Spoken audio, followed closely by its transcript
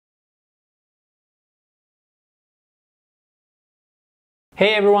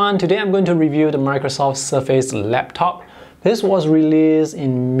Hey everyone, today I'm going to review the Microsoft Surface laptop. This was released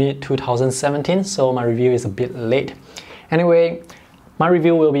in mid-2017, so my review is a bit late. Anyway, my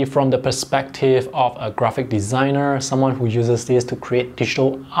review will be from the perspective of a graphic designer, someone who uses this to create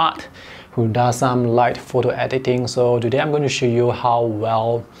digital art, who does some light photo editing. So today I'm going to show you how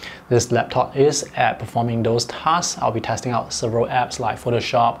well this laptop is at performing those tasks. I'll be testing out several apps like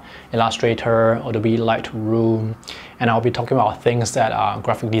Photoshop, Illustrator, Adobe Lightroom, and I'll be talking about things that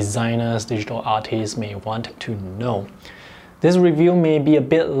graphic designers, digital artists may want to know. This review may be a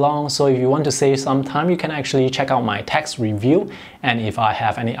bit long, so if you want to save some time, you can actually check out my text review. And if I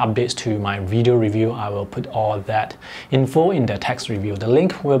have any updates to my video review, I will put all that info in the text review. The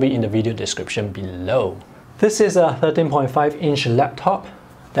link will be in the video description below. This is a 13.5-inch laptop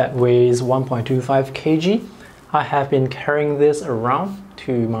that weighs 1.25 kg. I have been carrying this around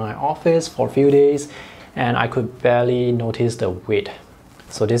to my office for a few days, and I could barely notice the weight.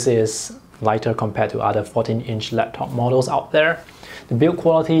 So this is lighter compared to other 14-inch laptop models out there. The build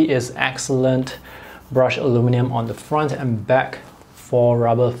quality is excellent. Brushed aluminum on the front and back, 4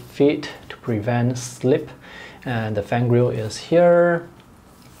 rubber feet to prevent slip, and the fan grille is here.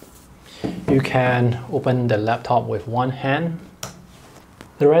 You can open the laptop with one hand.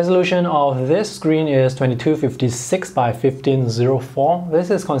 The resolution of this screen is 2256 by 1504.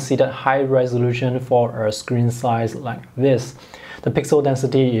 This is considered high resolution for a screen size like this. The pixel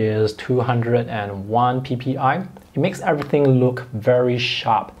density is 201 ppi. It makes everything look very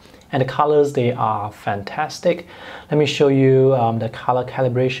sharp, and the colors, they are fantastic. Let me show you the color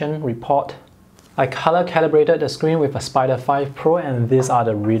calibration report. I color calibrated the screen with a Spider 5 Pro, and these are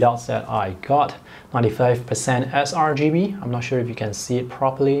the readouts that I got. 95% sRGB. I'm not sure if you can see it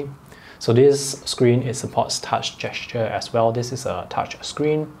properly. So this screen, it supports touch gesture as well. This is a touch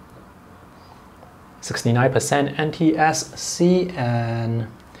screen. 69% NTSC and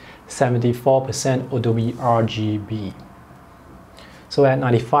 74% Adobe RGB. So at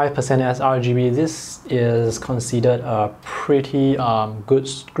 95% sRGB, this is considered a pretty good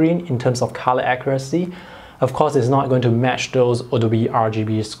screen in terms of color accuracy. Of course, it's not going to match those Adobe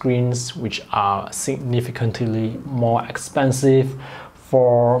RGB screens, which are significantly more expensive.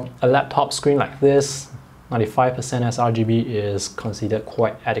 For a laptop screen like this, 95% sRGB is considered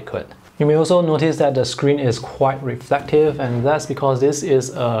quite adequate. You may also notice that the screen is quite reflective, and that's because this is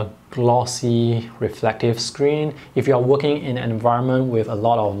a glossy reflective screen. If you are working in an environment with a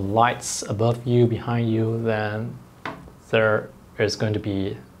lot of lights above you, behind you, then there is going to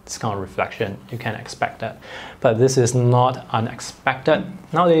be this kind of reflection. You can expect that. But this is not unexpected.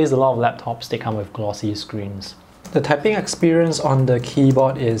 Nowadays, a lot of laptops, they come with glossy screens. The typing experience on the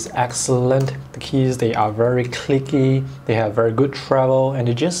keyboard is excellent. The keys, they are very clicky, they have very good travel, and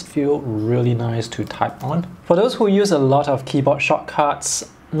they just feel really nice to type on. For those who use a lot of keyboard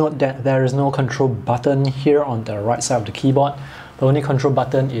shortcuts, note that there is no control button here on the right side of the keyboard. The only control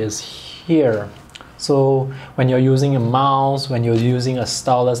button is here. So when you're using a mouse, when you're using a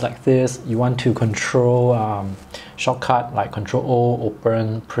stylus like this, you want to control shortcut like Control O,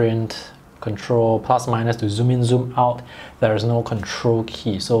 open, print, Control plus minus to zoom in, zoom out. There is no control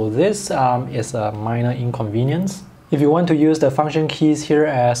key. So this is a minor inconvenience. If you want to use the function keys here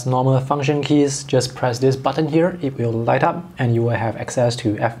as normal function keys, just press this button here. It will light up and you will have access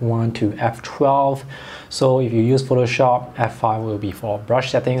to F1 to F12. So if you use Photoshop, F5 will be for brush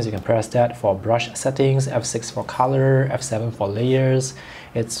settings. You can press that for brush settings, F6 for color, F7 for layers.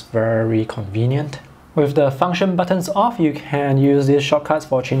 It's very convenient. With the function buttons off, you can use these shortcuts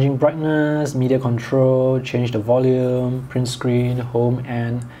for changing brightness, media control, change the volume, print screen, home,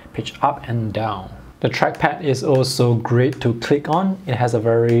 and pitch up and down. The trackpad is also great to click on. It has a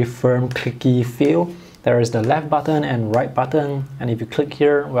very firm, clicky feel. There is the left button and right button, and if you click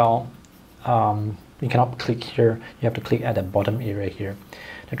here, well, you cannot click here. You have to click at the bottom area here.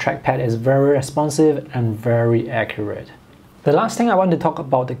 The trackpad is very responsive and very accurate. The last thing I want to talk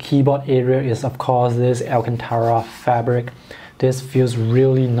about the keyboard area is, of course, this Alcantara fabric. This feels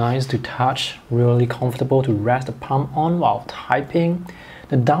really nice to touch, really comfortable to rest the palm on while typing.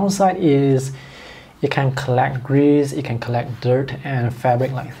 The downside is it can collect grease, it can collect dirt and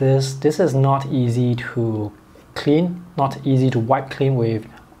fabric like this. This is not easy to clean, not easy to wipe clean with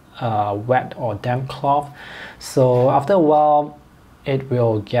wet or damp cloth. So after a while, it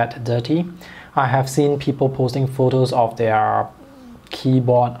will get dirty. I have seen people posting photos of their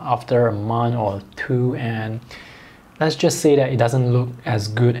keyboard after a month or two, and let's just say that it doesn't look as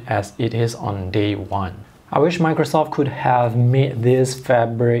good as it is on day one. I wish Microsoft could have made this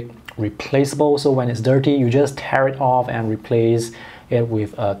fabric replaceable, so when it's dirty, you just tear it off and replace it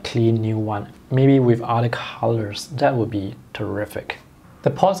with a clean new one. Maybe with other colors. That would be terrific. The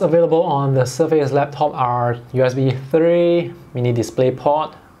ports available on the Surface laptop are USB 3, mini display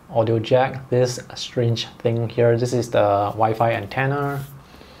port, audio jack, this strange thing here, this is the Wi-Fi antenna,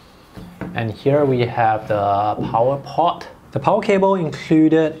 and here we have the power port. The power cable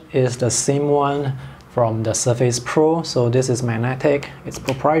included is the same one from the Surface Pro, so this is magnetic, it's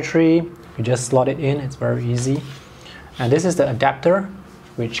proprietary, you just slot it in, it's very easy. And this is the adapter,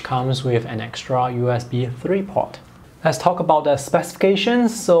 which comes with an extra USB 3 port. Let's talk about the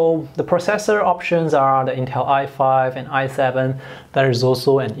specifications. So the processor options are the Intel i5 and i7. There is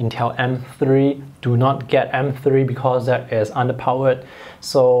also an Intel M3. Do not get M3 because that is underpowered.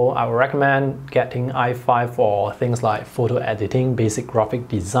 So I would recommend getting i5 for things like photo editing, basic graphic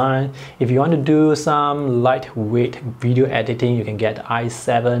design. If you want to do some lightweight video editing, you can get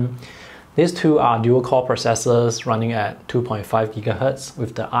i7. These two are dual-core processors running at 2.5 GHz.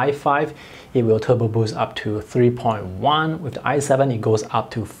 With the i5, it will turbo boost up to 3.1. With the i7, it goes up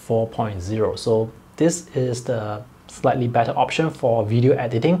to 4.0. So this is the slightly better option for video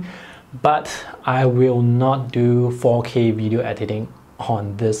editing, but I will not do 4K video editing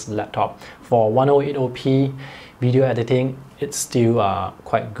on this laptop. For 1080p video editing, it's still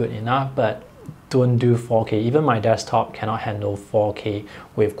quite good enough, but don't do 4K. Even my desktop cannot handle 4K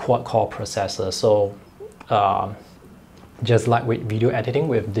with quad-core processor. So just lightweight video editing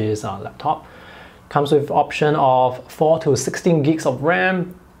with this laptop. Comes with option of 4 to 16 gigs of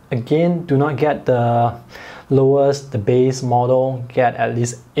RAM. Again, do not get the lowest, the base model. Get at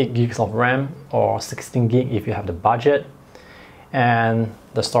least 8 gigs of RAM or 16 gig if you have the budget. And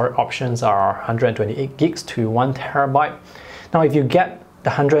the storage options are 128 gigs to 1 terabyte. Now, if you get the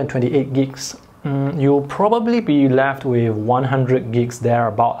 128 gigs, you'll probably be left with 100 gigs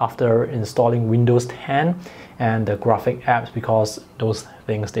thereabout after installing Windows 10 and the graphic apps, because those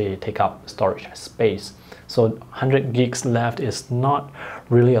things, they take up storage space. So 100 gigs left is not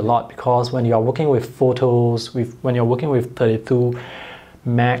really a lot, because when you are working with photos, when you're working with 32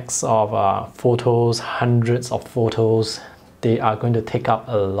 megs of photos, hundreds of photos, they are going to take up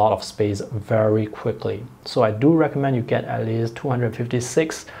a lot of space very quickly. So I do recommend you get at least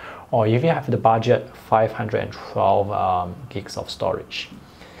 256, or if you have the budget, 512 gigs of storage.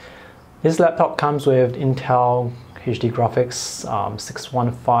 This laptop comes with Intel HD graphics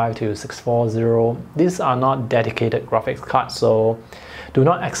 615 to 640. These are not dedicated graphics cards, so do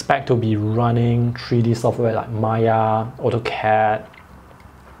not expect to be running 3D software like Maya, AutoCAD,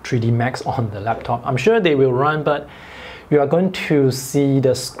 3D Max on the laptop. I'm sure they will run, but you are going to see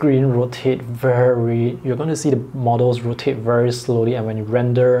the screen rotate you're going to see the models rotate very slowly, and when you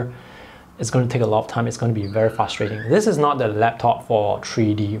render, it's going to take a lot of time. It's going to be very frustrating. This is not the laptop for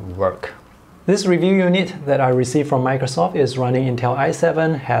 3D work. This review unit that I received from Microsoft is running Intel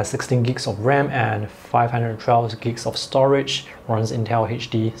i7, has 16 gigs of RAM and 512 gigs of storage, runs Intel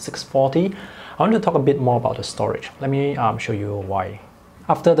HD 640. I want to talk a bit more about the storage. Let me show you why.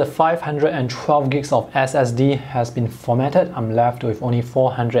 After the 512 gigs of SSD has been formatted, I'm left with only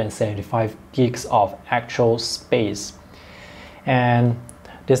 475 gigs of actual space. And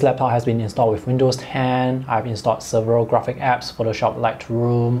this laptop has been installed with Windows 10. I've installed several graphic apps, Photoshop,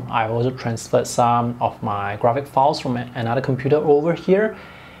 Lightroom. I've also transferred some of my graphic files from another computer over here.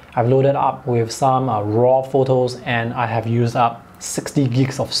 I've loaded up with some raw photos, and I have used up 60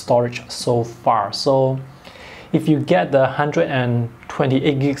 gigs of storage so far. So if you get the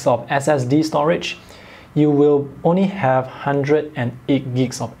 128 gigs of SSD storage, you will only have 108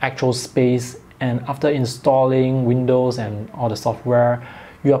 gigs of actual space, and after installing Windows and all the software,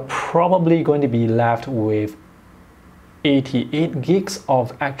 you are probably going to be left with 88 gigs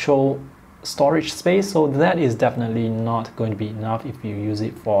of actual storage space, so that is definitely not going to be enough if you use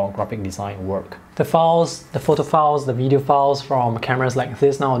it for graphic design work. The files, the photo files, the video files from cameras like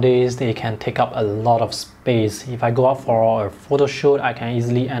this nowadays, they can take up a lot of space. If I go out for a photo shoot, I can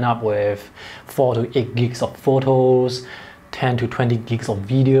easily end up with 4 to 8 gigs of photos, 10 to 20 gigs of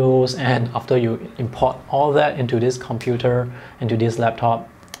videos, and after you import all that into this computer, into this laptop,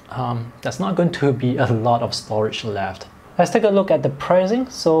 there's not going to be a lot of storage left. Let's take a look at the pricing.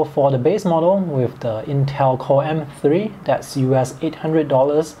 So for the base model with the Intel Core M3, that's US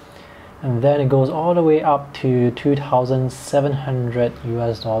 $800, and then it goes all the way up to 2,700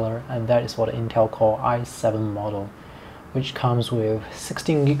 US dollar, and that is for the Intel Core i7 model, which comes with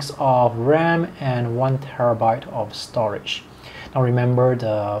 16 gigs of RAM and 1 terabyte of storage. Now remember,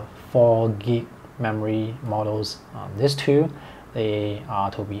 the 4 gig memory models, these two, they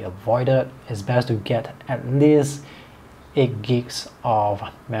are to be avoided. It's best to get at least 8 gigs of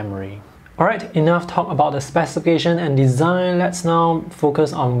memory. Alright, enough talk about the specification and design. Let's now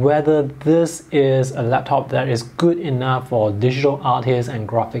focus on whether this is a laptop that is good enough for digital artists and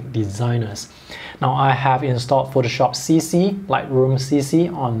graphic designers. Now I have installed Photoshop CC, Lightroom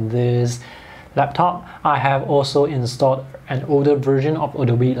CC on this laptop. I have also installed an older version of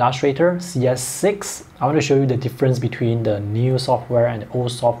Adobe Illustrator CS6. I want to show you the difference between the new software and the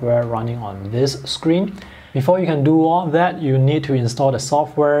old software running on this screen. Before you can do all that, you need to install the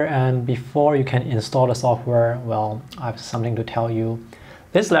software, and before you can install the software, well, I have something to tell you.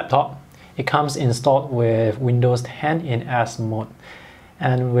 This laptop, it comes installed with Windows 10 in S mode.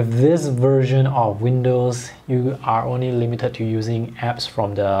 And with this version of Windows, you are only limited to using apps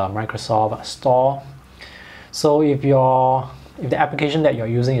from the Microsoft Store. So if the application that you're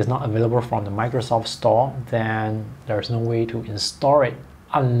using is not available from the Microsoft Store, then there's no way to install it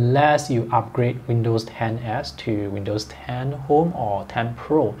unless you upgrade Windows 10S to Windows 10 Home or 10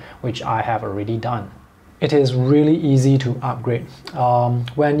 Pro, which I have already done. It is really easy to upgrade.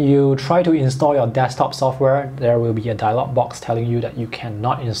 When you try to install your desktop software, there will be a dialog box telling you that you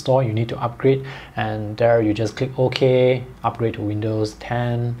cannot install, you need to upgrade, and there you just click OK, upgrade to Windows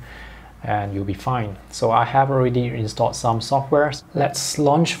 10, and you'll be fine. So I have already installed some softwares. Let's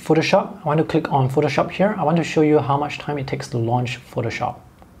launch Photoshop. I want to click on Photoshop here. I want to show you how much time it takes to launch Photoshop.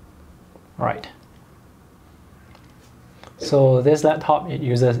 Right. So this laptop, it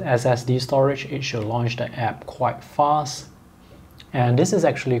uses SSD storage. It should launch the app quite fast. And this is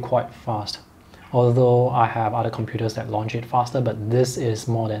actually quite fast. Although I have other computers that launch it faster, but this is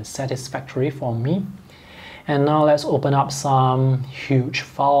more than satisfactory for me. And now let's open up some huge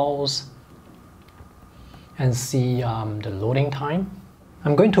files and see the loading time.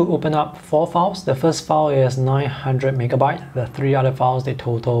 I'm going to open up 4 files. The first file is 900 megabyte. The 3 other files, they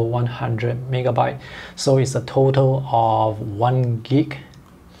total 100 megabyte. So it's a total of 1 gig.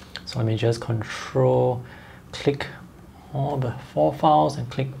 So let me just click all the 4 files and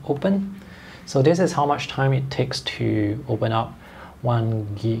click open. So this is how much time it takes to open up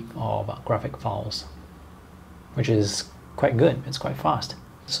 1 gig of graphic files, which is quite good. It's quite fast.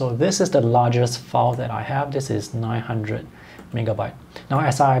 So this is the largest file that I have. This is 900 megabyte. Now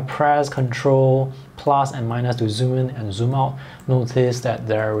as I press Ctrl plus and minus to zoom in and zoom out, notice that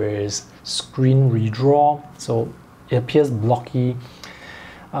there is screen redraw, so it appears blocky.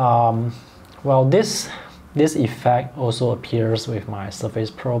 Well, this effect also appears with my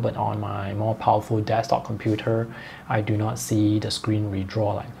Surface Pro, but on my more powerful desktop computer, I do not see the screen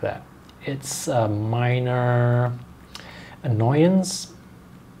redraw like that. It's a minor annoyance,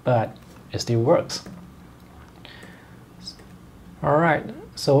 but it still works. Alright,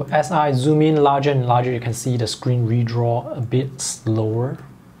 so as I zoom in larger and larger, you can see the screen redraw a bit slower.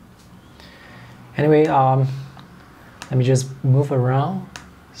 Anyway, let me just move around.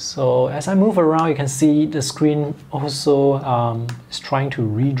 So as I move around, you can see the screen also is trying to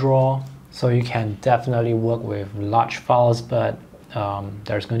redraw. So you can definitely work with large files, but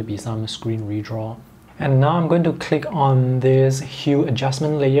there's going to be some screen redraw. And now I'm going to click on this hue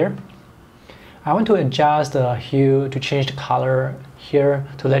adjustment layer. I want to adjust the hue to change the color here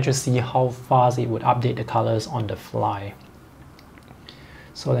to let you see how fast it would update the colors on the fly.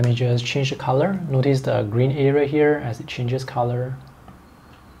 So let me just change the color. Notice the green area here as it changes color.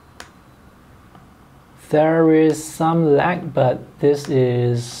 There is some lag, but this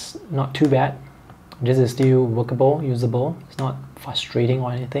is not too bad. This is still workable, usable. It's not frustrating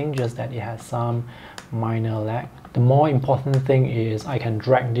or anything, just that it has some minor lag. The more important thing is I can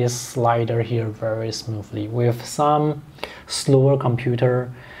drag this slider here very smoothly. With some slower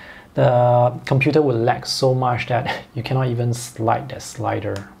computer, the computer will lag so much that you cannot even slide that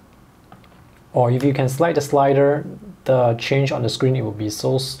slider. Or if you can slide the slider, the change on the screen, it will be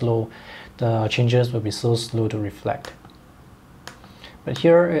so slow. The changes will be so slow to reflect. But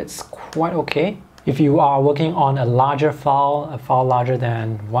here it's quite okay. If you are working on a larger file, a file larger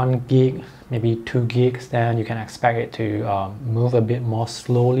than 1 gig, maybe 2 gigs, then you can expect it to move a bit more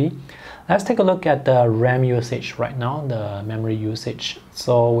slowly. Let's take a look at the RAM usage right now, the memory usage.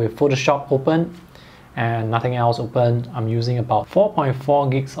 So with Photoshop open and nothing else open, I'm using about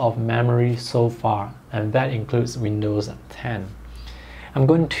 4.4 gigs of memory so far, and that includes Windows 10. I'm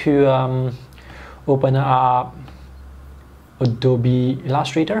going to open up Adobe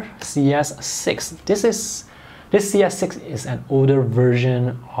Illustrator CS6. This CS6 is an older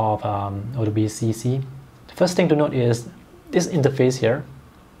version of Adobe CC. The first thing to note is this interface here.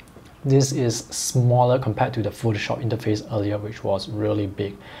 This is smaller compared to the Photoshop interface earlier, which was really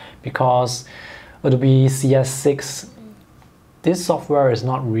big, because Adobe CS6 this software is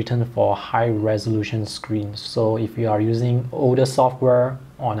not written for high resolution screens. So if you are using older software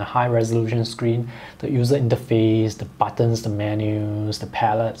on a high resolution screen, the user interface, the buttons, the menus, the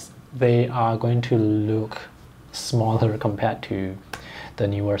palettes, they are going to look smaller compared to the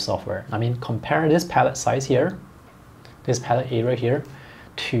newer software. I mean, compare this palette size here, this palette area here,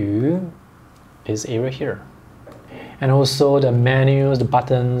 to this area here. And also the menus, the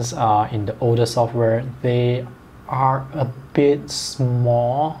buttons in the older software, they are a bit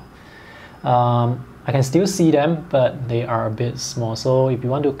small. I can still see them, but they are a bit small. So if you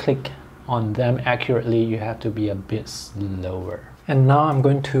want to click on them accurately, you have to be a bit slower. And now I'm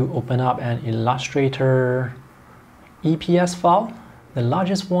going to open up an Illustrator EPS file. The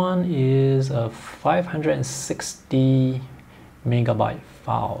largest one is a 560 megabyte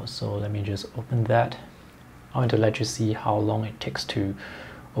file. So let me just open that. I want to let you see how long it takes to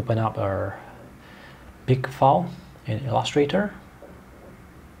open up a big file in Illustrator.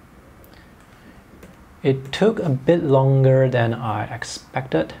 It took a bit longer than I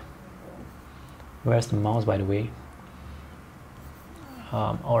expected. Where's the mouse, by the way?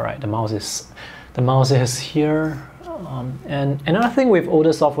 All right, the mouse is here. And another thing with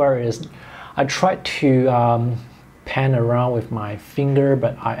older software is I tried to pan around with my finger,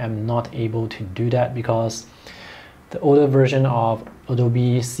 but I am not able to do that because the older version of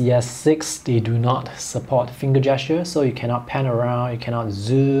Adobe CS6, they do not support finger gesture, so you cannot pan around, you cannot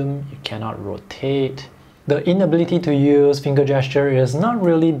zoom, you cannot rotate. The inability to use finger gesture is not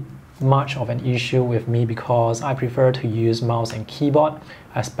really much of an issue with me because I prefer to use mouse and keyboard,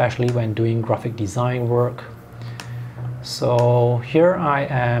 especially when doing graphic design work. So here I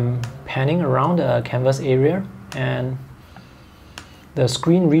am panning around the canvas area, and the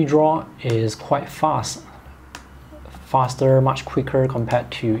screen redraw is quite fast. Faster, much quicker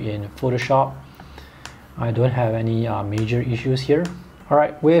compared to in Photoshop. I don't have any major issues here.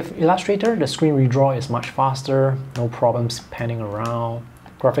 Alright, with Illustrator, the screen redraw is much faster, no problems panning around.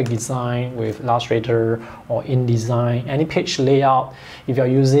 Graphic design with Illustrator or InDesign, any page layout, if you're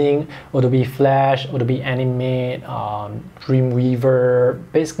using Adobe Flash, Adobe Animate, Dreamweaver,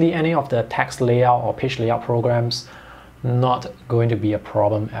 basically any of the text layout or page layout programs, not going to be a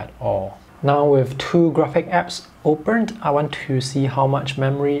problem at all. Now with two graphic apps opened, I want to see how much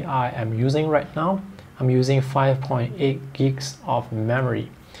memory I am using right now. I'm using 5.8 gigs of memory.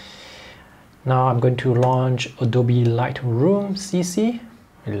 Now I'm going to launch Adobe Lightroom CC.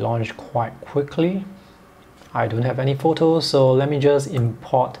 It launched quite quickly. I don't have any photos, so let me just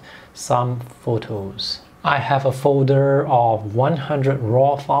import some photos. I have a folder of 100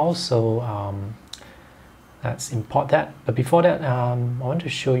 raw files, so let's import that. But before that, I want to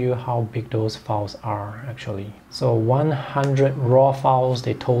show you how big those files are actually. So 100 raw files,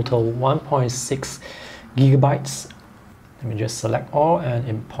 they total 1.6 gigabytes. Let me just select all and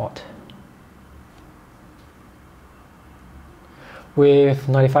import. With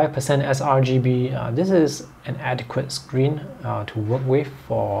 95% sRGB, this is an adequate screen to work with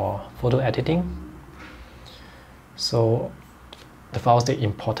for photo editing. So the files, they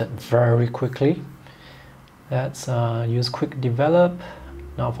imported very quickly. Let's use Quick Develop.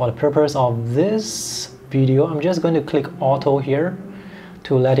 Now for the purpose of this video, I'm just going to click Auto here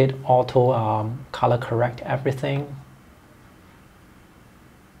to let it auto color correct everything.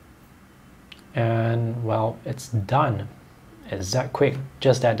 And well, it's done. It's that quick,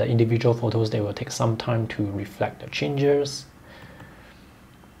 just that the individual photos, they will take some time to reflect the changes.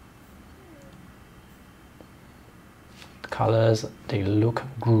 The colors, they look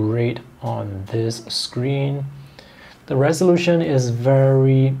great on this screen. The resolution is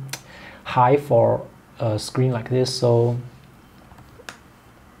very high for a screen like this, so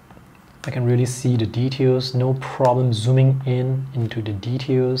I can really see the details, no problem zooming in into the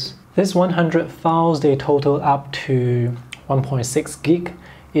details. This 100 files, they total up to 1.6 gig.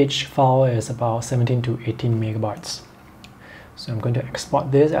 Each file is about 17 to 18 megabytes. So I'm going to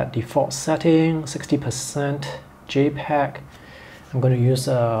export this at default setting, 60% JPEG. I'm going to use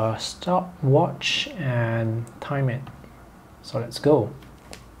a stopwatch and time it. So let's go.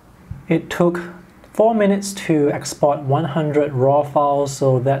 It took 4 minutes to export 100 raw files,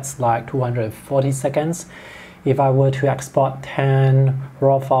 so that's like 240 seconds. If I were to export 10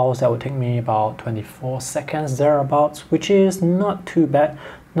 raw files, that would take me about 24 seconds thereabouts, which is not too bad.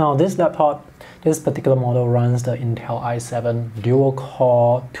 Now this laptop, this particular model runs the Intel i7 dual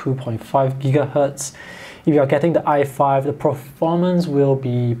core 2.5 gigahertz. If you're getting the i5, the performance will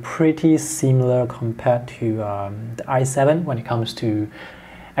be pretty similar compared to the i7 when it comes to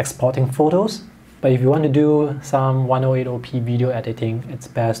exporting photos. But if you want to do some 1080p video editing, it's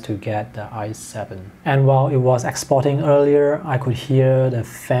best to get the i7. And while it was exporting earlier, I could hear the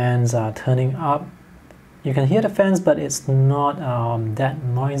fans are turning up. You can hear the fans, but it's not that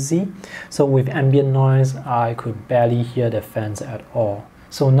noisy. So with ambient noise, I could barely hear the fans at all.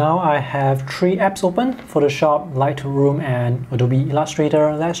 So now I have 3 apps open: Photoshop, Lightroom, and Adobe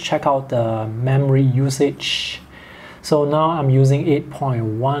Illustrator. Let's check out the memory usage. So now I'm using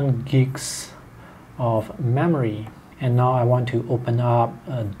 8.1 gigs of memory. And now I want to open up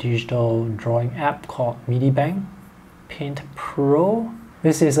a digital drawing app called MediBang Paint Pro.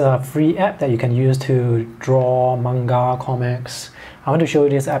 This is a free app that you can use to draw manga, comics. I want to show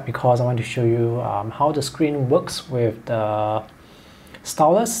you this app because I want to show you how the screen works with the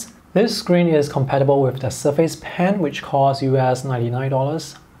Stylus. This screen is compatible with the Surface Pen, which costs US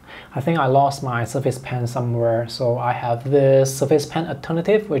 $99. I think I lost my Surface Pen somewhere, so I have this Surface Pen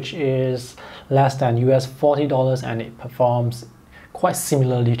alternative, which is less than US $40, and it performs quite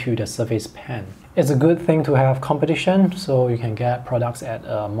similarly to the Surface Pen. It's a good thing to have competition, so you can get products at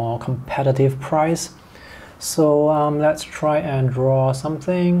a more competitive price. So let's try and draw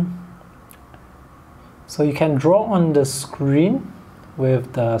something. So you can draw on the screen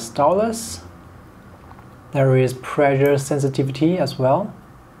with the Stylus. There is pressure sensitivity as well.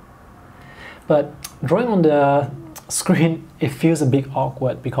 But drawing on the screen, it feels a bit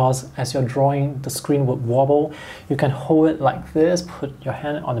awkward because as you're drawing, the screen would wobble. You can hold it like this, put your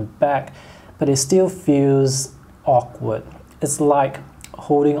hand on the back, but it still feels awkward. It's like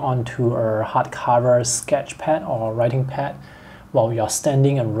holding onto a hardcover sketch pad or writing pad while you're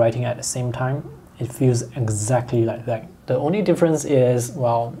standing and writing at the same time. It feels exactly like that. The only difference is,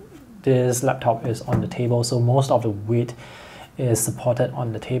 well, this laptop is on the table, so most of the weight is supported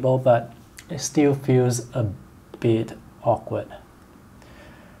on the table, but it still feels a bit awkward.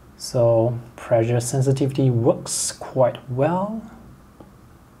 So pressure sensitivity works quite well.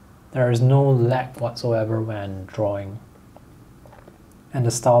 There is no lag whatsoever when drawing. And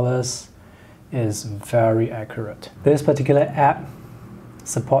the Stylus is very accurate. This particular app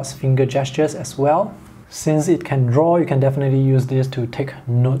supports finger gestures as well. Since it can draw, you can definitely use this to take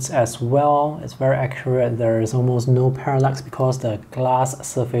notes as well. It's very accurate. There is almost no parallax because the glass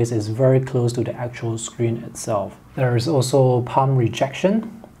surface is very close to the actual screen itself. There is also palm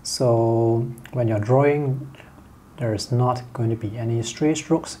rejection. So when you're drawing, there is not going to be any stray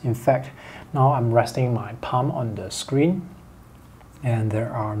strokes. In fact, now I'm resting my palm on the screen and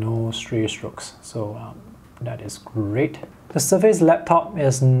there are no stray strokes. So that is great. The Surface laptop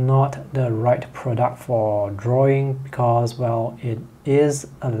is not the right product for drawing because, well, it is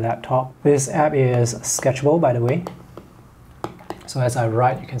a laptop. This app is sketchable, by the way. So as I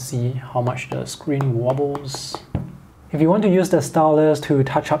write, you can see how much the screen wobbles. If you want to use the Stylus to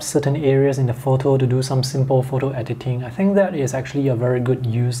touch up certain areas in the photo to do some simple photo editing, I think that is actually a very good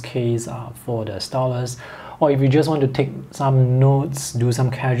use case for the Stylus. Or if you just want to take some notes, do some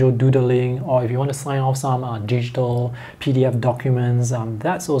casual doodling, or if you want to sign off some digital PDF documents,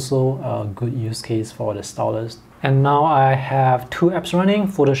 that's also a good use case for the Stylus. And now I have 2 apps running,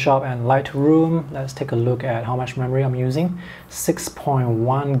 Photoshop and Lightroom. Let's take a look at how much memory I'm using.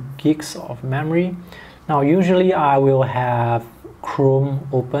 6.1 gigs of memory. Now usually I will have Chrome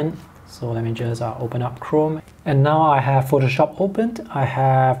open. So let me just open up Chrome. And now I have Photoshop opened. I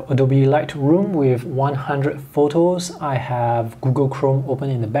have Adobe Lightroom with 100 photos. I have Google Chrome open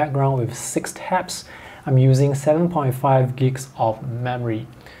in the background with 6 tabs. I'm using 7.5 gigs of memory.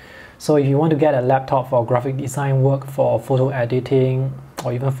 So if you want to get a laptop for graphic design work, for photo editing,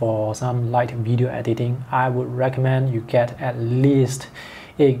 or even for some light video editing, I would recommend you get at least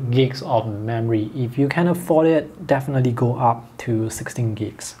 8 gigs of memory. If you can afford it, definitely go up to 16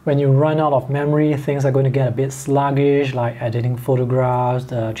 gigs. When you run out of memory, things are going to get a bit sluggish, like editing photographs.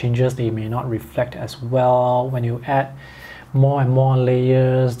 The changes, they may not reflect as well. When you add more and more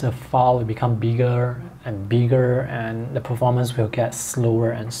layers, the file will become bigger and bigger and the performance will get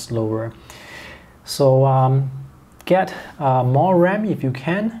slower and slower. So get more RAM if you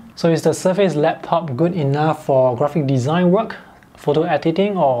can. So is the Surface laptop good enough for graphic design work, photo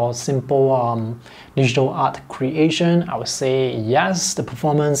editing, or simple digital art creation? I would say yes. The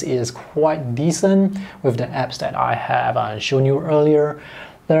performance is quite decent with the apps that I have shown you earlier.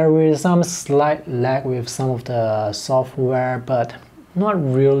 There is some slight lag with some of the software, but not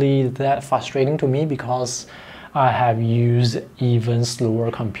really that frustrating to me because I have used even slower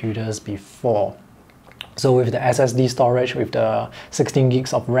computers before. So with the SSD storage, with the 16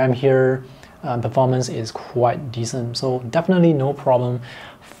 gigs of RAM here, performance is quite decent. So definitely no problem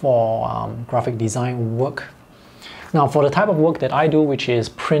for graphic design work. Now for the type of work that I do, which is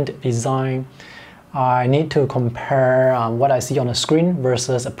print design, I need to compare what I see on the screen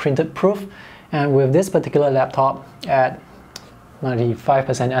versus a printed proof. And with this particular laptop at 95%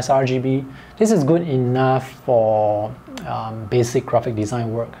 sRGB, this is good enough for basic graphic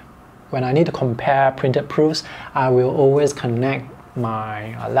design work. When I need to compare printed proofs, I will always connect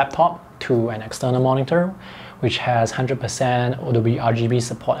my laptop to an external monitor, which has 100% Adobe RGB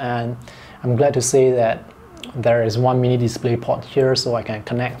support, and I'm glad to say that there is one mini display port here, so I can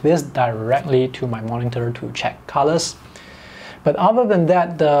connect this directly to my monitor to check colors. But other than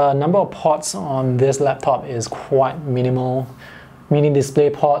that, the number of ports on this laptop is quite minimal. Mini display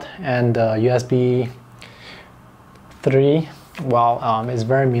port and USB 3, well, it's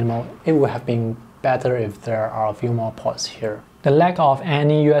very minimal. It would have been better if there are a few more ports here. The lack of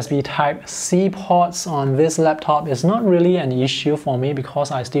any USB Type-C ports on this laptop is not really an issue for me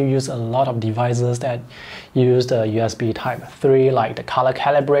because I still use a lot of devices that use the USB Type-3, like the color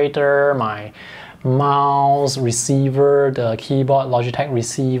calibrator, my mouse, receiver, the keyboard Logitech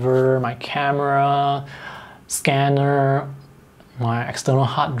receiver, my camera, scanner, my external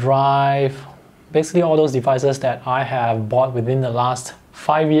hard drive. Basically all those devices that I have bought within the last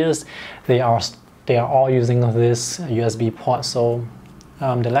 5 years, they are all using this USB port, so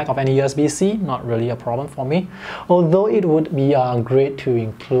the lack of any USB-C, not really a problem for me. Although it would be great to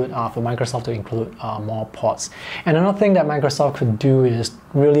include, for Microsoft to include more ports. And another thing that Microsoft could do is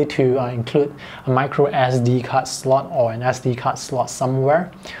really to include a micro SD card slot or an SD card slot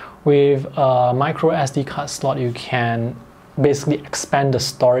somewhere. With a micro SD card slot, you can basically expand the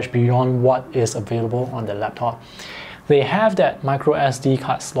storage beyond what is available on the laptop. They have that micro SD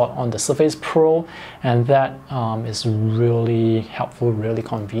card slot on the Surface Pro, and that is really helpful, really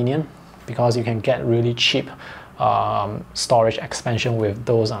convenient, because you can get really cheap storage expansion with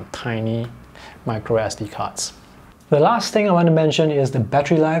those tiny micro SD cards. The last thing I want to mention is the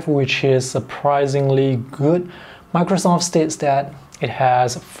battery life, which is surprisingly good. Microsoft states that it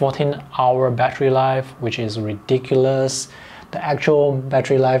has 14-hour battery life, which is ridiculous. The actual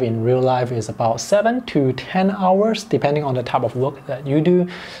battery life in real life is about 7 to 10 hours, depending on the type of work that you do.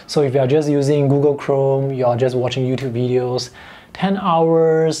 So if you're just using Google Chrome, you're just watching YouTube videos, 10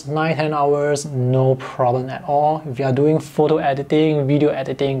 hours, 9-10 hours, no problem at all. If you're doing photo editing, video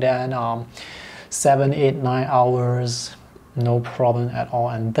editing, then 7, 8, 9 hours, no problem at all.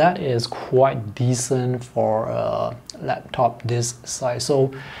 And that is quite decent for a laptop this size.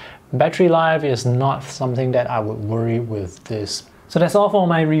 So battery life is not something that I would worry with this. So that's all for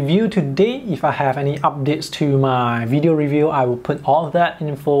my review today. If I have any updates to my video review, I will put all of that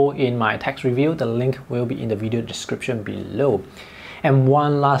info in my text review. The link will be in the video description below. And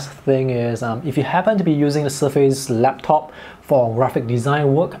one last thing is, if you happen to be using the Surface laptop for graphic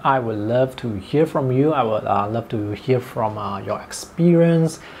design work, I would love to hear from you. I would love to hear from your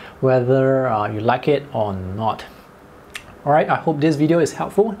experience, whether you like it or not. Alright, I hope this video is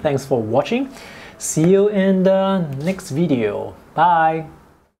helpful. Thanks for watching. See you in the next video. Bye!